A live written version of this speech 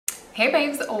Hey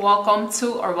babes, welcome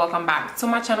to or welcome back to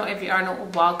my channel. If you are new,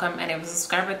 welcome, and if you're a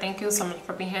subscriber, thank you so much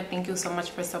for being here. Thank you so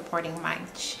much for supporting my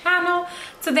channel.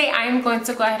 Today I am going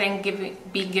to go ahead and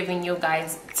be giving you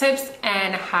guys tips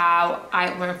and how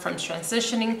I went from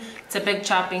transitioning to big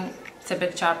chopping to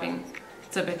big chopping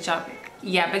to big chopping,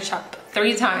 yeah, big chop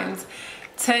 3 times,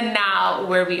 to now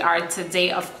where we are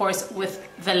today. Of course, with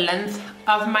the length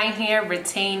of my hair,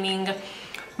 retaining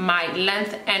my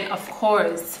length, and of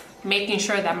course making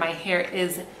sure that my hair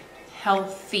is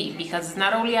healthy, because it's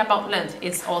not only about length,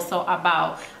 it's also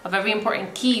about a very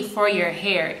important key for your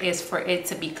hair is for it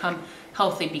to become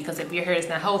healthy, because if your hair is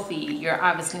not healthy, you're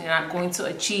obviously not going to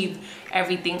achieve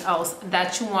everything else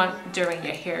that you want during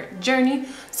your hair journey.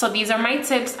 So these are my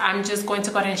tips. I'm just going to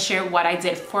go ahead and share what I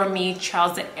did for me,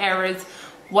 trials and errors,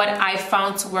 what I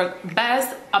found to work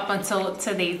best up until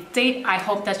today's date. I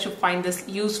hope that you find this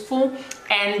useful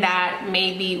and that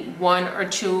maybe 1 or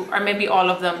 2 or maybe all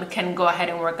of them can go ahead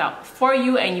and work out for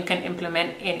you and you can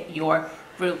implement in your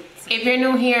routine. If you're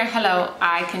new here, hello,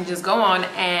 I can just go on,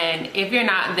 and if you're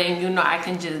not, then you know I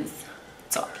can just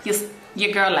talk.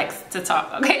 Your girl likes to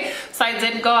talk, okay? So I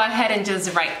did go ahead and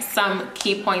just write some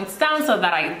key points down so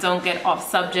that I don't get off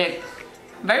subject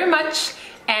very much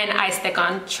and I stick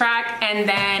on track. And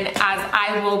then as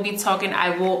I will be talking,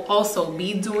 I will also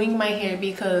be doing my hair,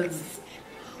 because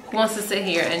who wants to sit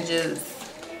here and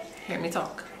just hear me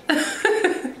talk?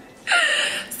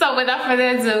 So without further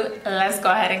ado, let's go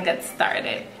ahead and get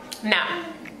started. Now,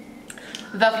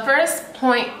 the first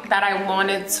point that I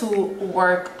wanted to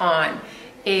work on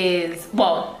is,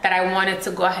 well, that I wanted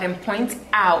to go ahead and point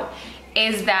out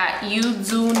is that you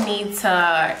do need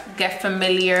to get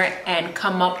familiar and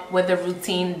come up with a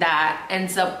routine that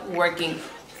ends up working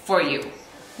for you.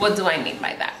 What do I mean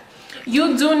by that?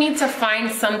 You do need to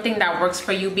find something that works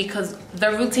for you, because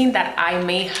the routine that I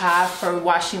may have for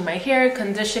washing my hair,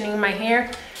 conditioning my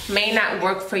hair, may not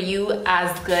work for you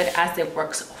as good as it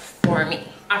works for me.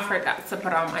 I forgot to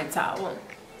put on my towel.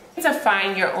 You need to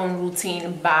find your own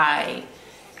routine by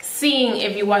seeing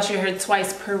if you wash your hair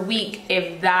twice per week,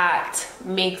 if that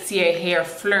makes your hair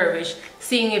flourish.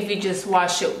 Seeing if you just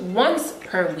wash it once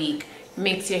per week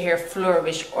makes your hair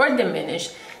flourish or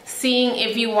diminish. Seeing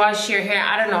if you wash your hair,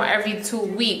 I don't know, every 2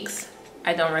 weeks.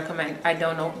 I don't recommend, I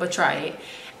don't know, but try it.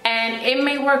 And it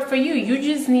may work for you. You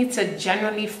just need to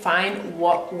generally find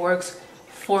what works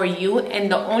for you.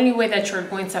 And the only way that you're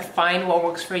going to find what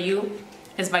works for you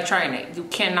is by trying it. You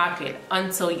can't knock it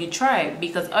until you try it,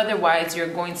 because otherwise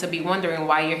you're going to be wondering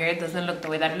why your hair doesn't look the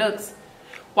way that it looks.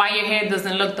 Why your hair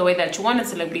doesn't look the way that you want it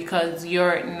to look, because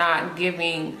you're not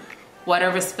giving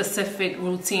whatever specific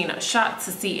routine a shot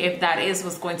to see if that is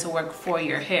what's going to work for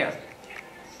your hair.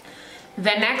 The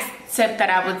next tip that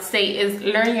I would say is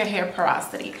learn your hair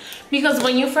porosity, because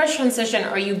when you first transition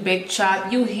or you big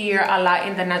chop, you hear a lot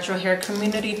in the natural hair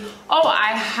community, oh,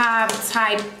 I have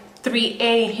type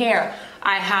 3A hair,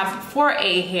 I have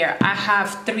 4A hair, I have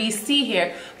 3C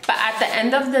hair. But at the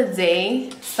end of the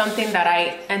day, something that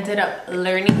I ended up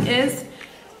learning is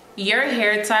your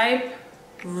hair type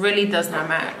really does not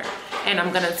matter. And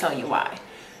I'm gonna tell you why.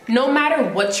 No matter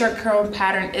what your curl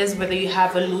pattern is, whether you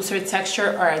have a looser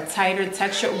texture or a tighter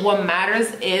texture, what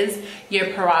matters is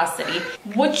your porosity.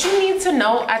 What you need to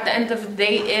know at the end of the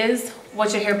day is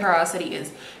what your hair porosity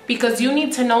is, because you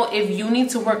need to know if you need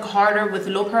to work harder with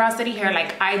low porosity hair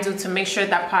like I do to make sure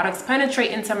that products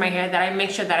penetrate into my hair, that I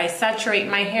make sure that I saturate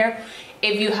my hair.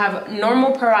 If you have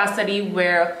normal porosity,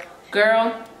 where,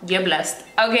 girl, you're blessed,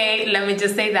 okay? Let me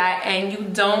just say that, and you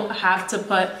don't have to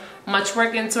put much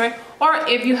work into it. Or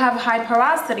if you have high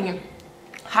porosity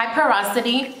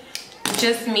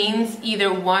just means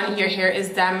either 1, your hair is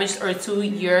damaged, or 2,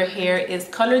 your hair is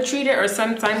color treated, or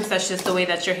sometimes that's just the way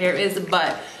that your hair is,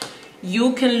 but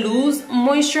you can lose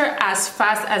moisture as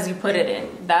fast as you put it in.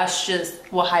 That's just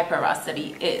what high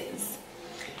porosity is.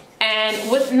 And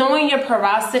with knowing your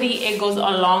porosity, it goes a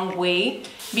long way,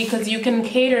 because you can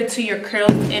cater to your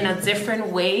curls in a different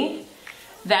way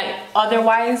that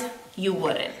otherwise you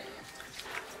wouldn't.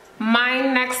 My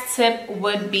next tip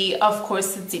would be, of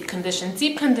course, to deep condition.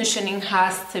 Deep conditioning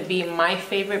has to be my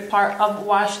favorite part of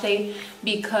wash day,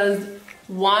 because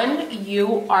 1,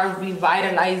 you are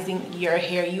revitalizing your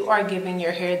hair. You are giving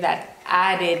your hair that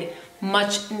added,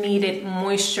 much needed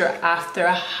moisture after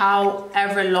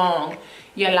however long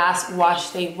your last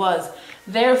wash day was.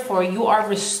 Therefore, you are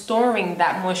restoring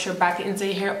that moisture back into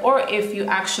your hair. Or if you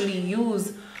actually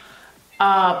use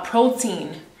a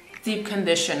protein deep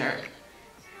conditioner,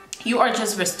 you are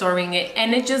just restoring it,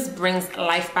 and it just brings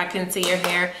life back into your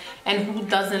hair. And who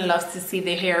doesn't love to see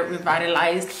the hair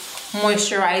revitalized,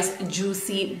 moisturized,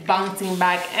 juicy, bouncing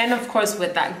back, and of course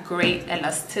with that great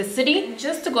elasticity.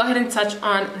 Just to go ahead and touch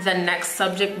on the next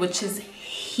subject, which is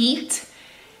heat.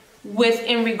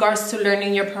 In regards to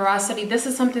learning your porosity, this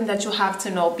is something that you have to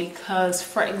know, because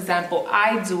for example,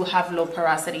 I do have low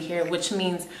porosity hair, which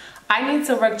means I need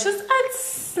to work just a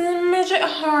smidge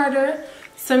harder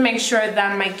to make sure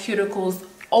that my cuticles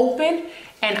open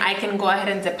and I can go ahead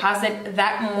and deposit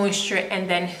that moisture and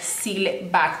then seal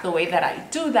it back. The way that I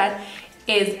do that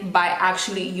is by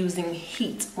actually using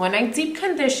heat. When I deep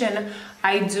condition,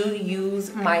 I do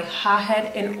use my hot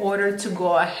head in order to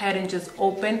go ahead and just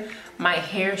open my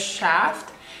hair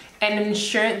shaft and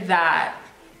ensure that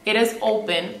it is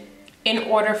open in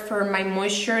order for my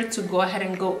moisture to go ahead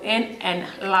and go in and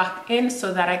lock in,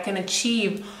 so that I can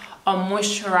achieve a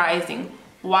moisturizing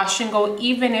wash and go,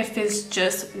 even if it's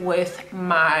just with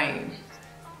my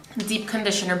deep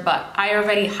conditioner. But I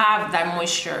already have that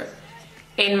moisture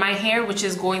in my hair, which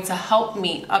is going to help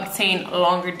me obtain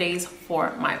longer days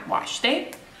for my wash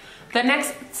day. The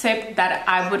next tip that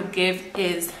I would give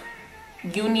is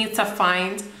you need to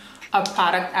find a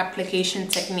product application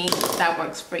technique that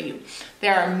works for you.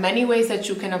 There are many ways that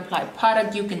you can apply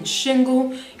product. You can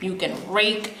shingle, you can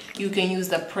rake, you can use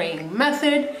the praying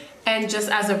method. And just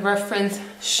as a reference,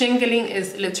 shingling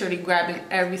is literally grabbing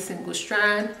every single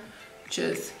strand,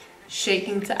 just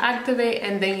shaking to activate,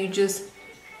 and then you just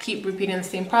keep repeating the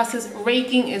same process.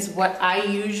 Raking is what I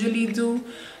usually do,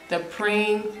 the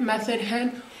praying method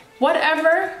head.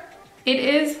 Whatever it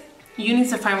is, you need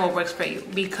to find what works for you,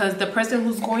 because the person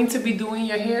who's going to be doing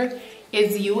your hair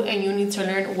is you, and you need to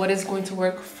learn what is going to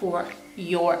work for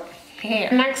your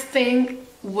hair. Next thing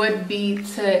would be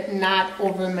to not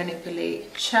over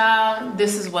manipulate. Child,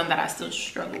 this is one that I still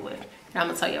struggle with, and I'm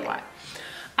gonna tell you why.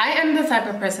 I am the type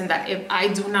of person that if I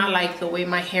do not like the way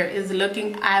my hair is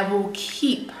looking, I will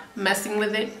keep messing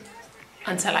with it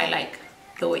until I like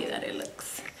the way that it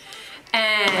looks.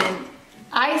 And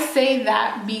I say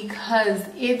that because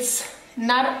it's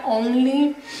not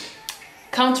only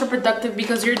counterproductive,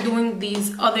 because you're doing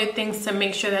these other things to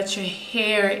make sure that your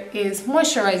hair is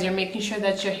moisturized. You're making sure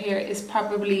that your hair is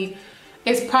properly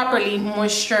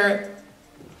moisture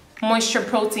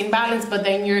protein balanced, but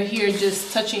then you're here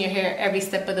just touching your hair every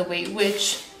step of the way,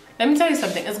 which, let me tell you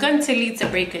something, it's going to lead to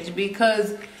breakage,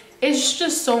 because it's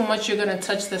just so much you're going to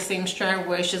touch the same strand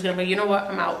where it's just going to be, you know what,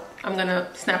 I'm out, I'm going to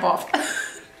snap off.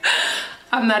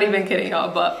 I'm not even kidding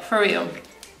y'all, but for real,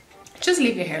 just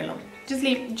leave your hair alone. Just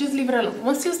leave it alone.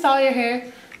 Once you style your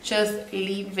hair, just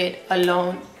leave it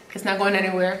alone. It's not going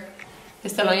anywhere.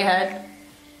 It's still on your head.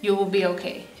 You will be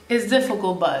okay. It's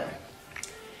difficult, but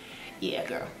yeah,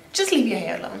 girl, just leave your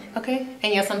hair alone, okay?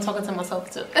 And yes, I'm talking to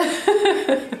myself too.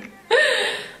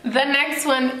 The next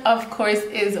one, of course,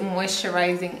 is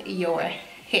moisturizing your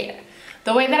hair.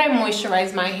 The way that I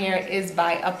moisturize my hair is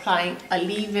by applying a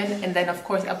leave-in, and then of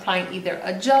course applying either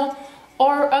a gel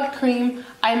or a cream.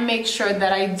 I make sure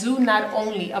that I do not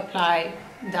only apply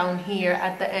down here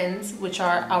at the ends, which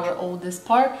are our oldest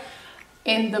part,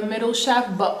 in the middle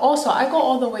shaft, but also I go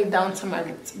all the way down to my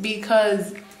roots,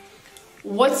 because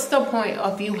what's the point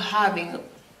of you having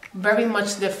very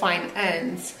much defined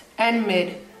ends and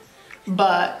mid,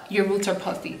 but your roots are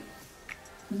puffy?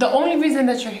 The only reason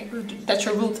that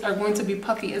your roots are going to be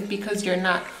puffy is because you're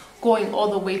not going all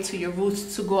the way to your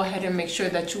roots to go ahead and make sure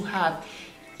that you have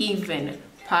even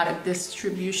product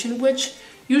distribution, which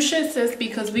you should, sis,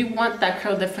 because we want that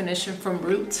curl definition from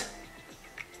root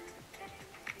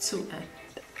to end.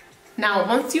 Now,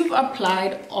 once you've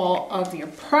applied all of your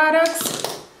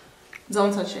products,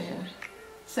 don't touch your hair.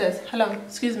 Sis, hello,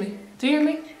 excuse me, do you hear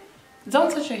me? Don't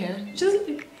touch your hair. Just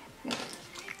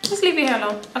leave your hair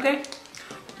alone, okay?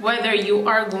 Whether you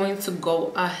are going to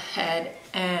go ahead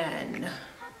and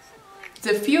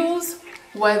diffuse,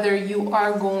 whether you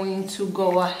are going to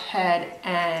go ahead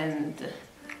and,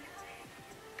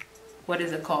 what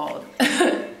is it called?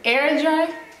 Air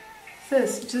dry,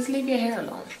 sis, just leave your hair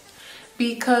alone.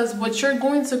 Because what you're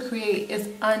going to create is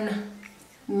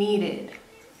unneeded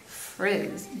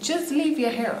frizz. Just leave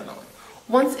your hair alone.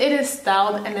 Once it is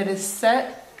styled and it is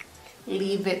set,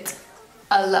 leave it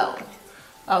alone.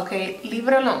 Okay, leave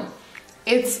it alone.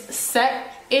 It's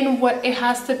set in what it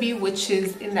has to be, which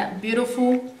is in that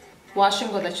beautiful wash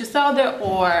and go that you styled it,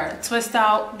 or twist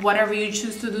out, whatever you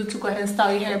choose to do to go ahead and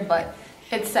style your hair, but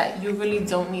it's set. You really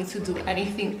don't need to do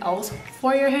anything else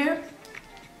for your hair.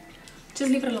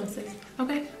 Just leave it alone, sis.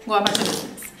 Okay, go about your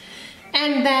business.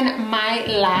 And then my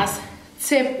last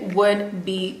tip would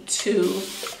be to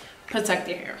protect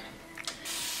your hair.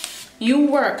 you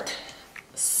worked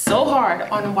so hard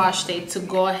on wash day to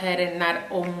go ahead and not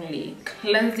only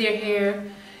cleanse your hair,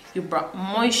 you brought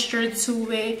moisture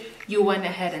to it, you went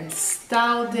ahead and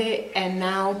styled it, and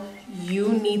now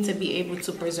you need to be able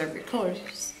to preserve your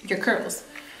curls.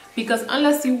 Because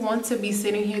unless you want to be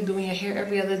sitting here doing your hair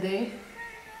every other day,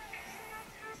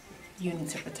 you need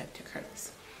to protect your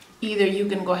curls. Either you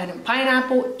can go ahead and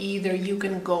pineapple, either you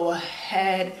can go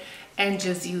ahead and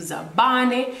just use a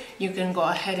bonnet, you can go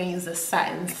ahead and use a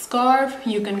satin scarf,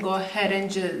 you can go ahead and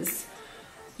just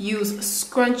use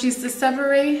scrunchies to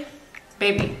separate.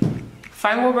 Baby,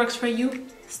 find what works for you,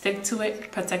 stick to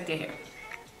it, protect your hair.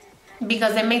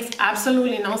 Because it makes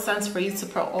absolutely no sense for you to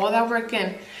put all that work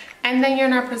in and then you're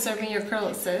not preserving your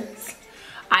curls, sis.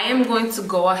 I am going to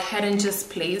go ahead and just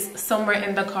place somewhere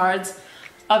in the cards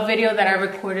a video that I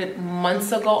recorded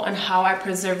months ago on how I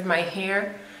preserved my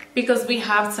hair, because we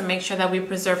have to make sure that we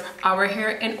preserve our hair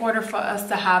in order for us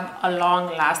to have a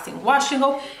long-lasting wash and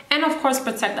go, and of course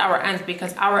protect our ends,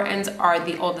 because our ends are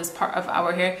the oldest part of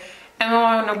our hair and we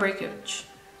want no breakage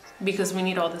because we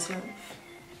need all this love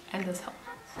and this help.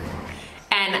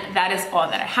 And that is all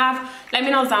that I have. Let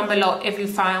me know down below if you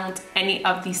found any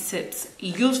of these tips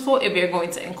useful, if you're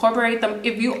going to incorporate them,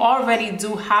 if you already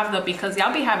do have them, because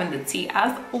y'all be having the tea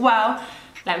as well.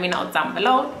 Let me know down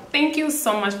below. Thank you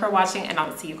so much for watching, and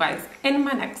I'll see you guys in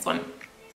my next one.